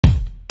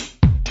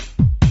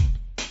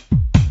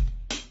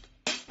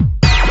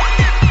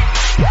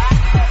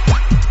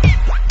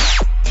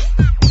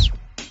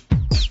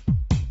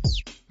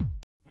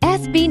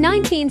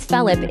SB19's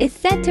Felip is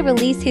set to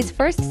release his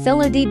first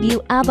solo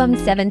debut album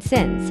 7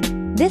 Sins.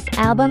 This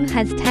album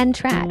has 10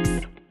 tracks.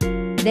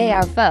 They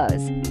are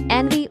Foes,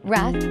 Envy,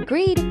 Wrath,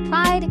 Greed,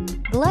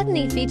 Pride,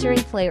 Gluttony featuring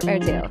Flair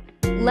Erdu,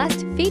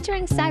 Lust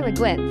featuring Syra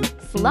Gwynth,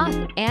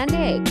 Sloth, and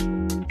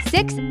Ache.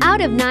 6 out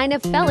of 9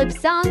 of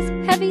Felip's songs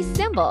have a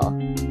symbol.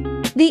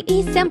 The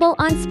E symbol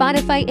on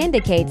Spotify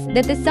indicates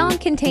that the song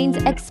contains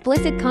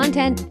explicit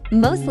content,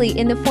 mostly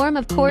in the form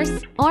of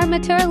coarse or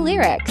mature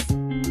lyrics.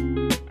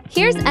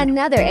 Here's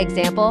another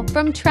example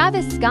from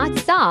Travis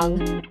Scott's song.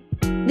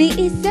 The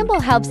E symbol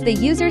helps the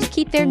users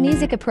keep their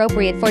music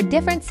appropriate for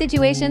different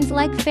situations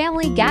like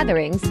family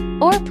gatherings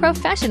or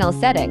professional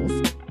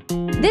settings.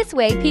 This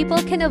way, people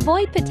can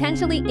avoid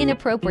potentially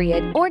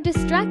inappropriate or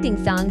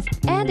distracting songs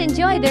and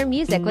enjoy their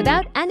music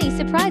without any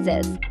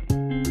surprises.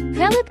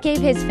 Felip gave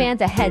his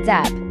fans a heads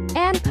up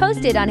and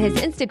posted on his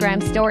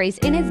Instagram stories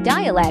in his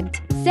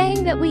dialect,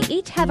 saying that we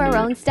each have our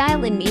own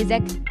style in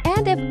music,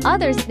 and if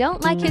others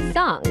don't like his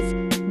songs,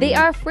 they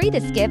are free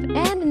to skip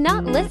and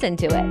not listen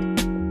to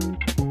it.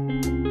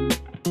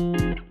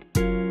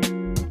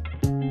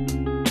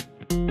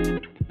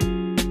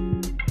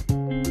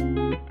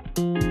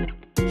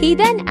 He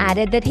then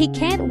added that he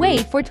can't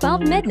wait for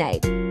 12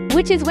 midnight,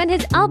 which is when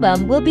his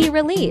album will be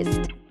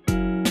released.